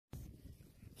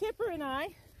Kipper and I,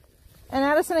 and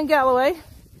Addison and Galloway,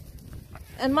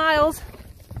 and Miles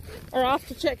are off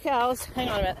to check cows. Hang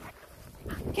on a minute.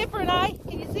 Kipper and I,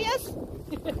 can you see us?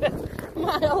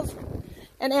 Miles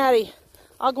and Addie,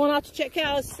 all going off to check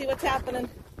cows, see what's happening,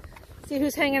 see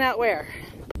who's hanging out where.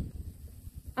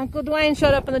 Uncle Dwayne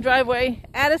showed up in the driveway.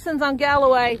 Addison's on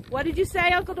Galloway. What did you say,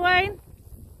 Uncle Dwayne?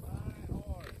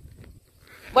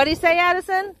 What did he say,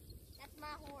 Addison? That's my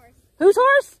horse. Whose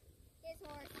horse? His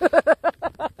horse.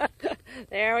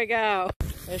 There we go.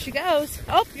 There she goes.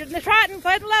 Oh, you're in the trotting. Go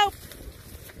ahead and lope.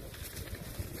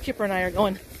 Kipper and I are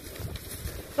going.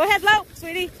 Go ahead, lope,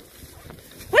 sweetie.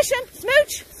 Push him.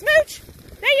 Smooch. Smooch.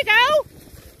 There you go.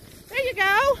 There you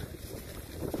go.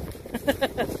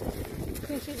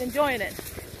 She's enjoying it.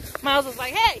 Miles is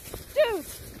like, hey, dude,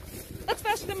 that's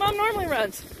faster than Mom normally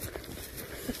runs.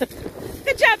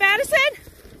 Good job, Addison.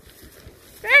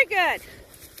 Very good.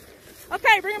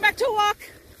 Okay, bring him back to a walk.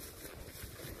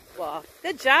 Walk.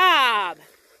 Good job.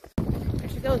 There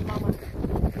she goes, Mama.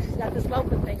 She's got this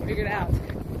loping thing figured out.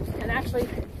 And actually,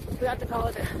 we have to call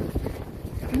it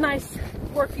a nice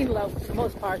working lope for the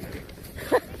most part.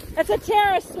 It's a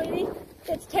terrace, sweetie.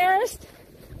 It's terraced.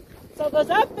 So it goes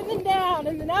up and then down,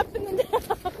 and then up and then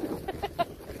down.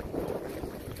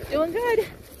 Doing good.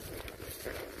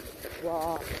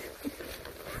 Wow.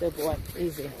 Good boy.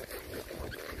 Easy.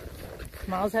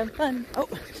 Miles having fun. Oh.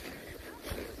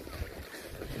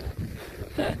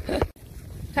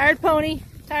 Tired pony,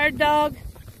 tired dog.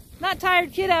 Not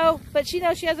tired kiddo, but she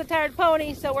knows she has a tired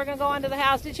pony, so we're going to go on to the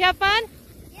house. Did you have fun?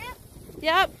 Yep.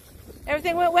 Yep.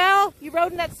 Everything went well? You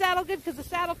rode in that saddle good because the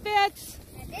saddle fits?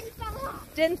 It didn't fall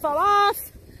off. Didn't fall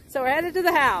off. So we're headed to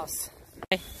the house.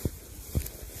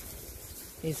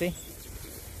 Easy.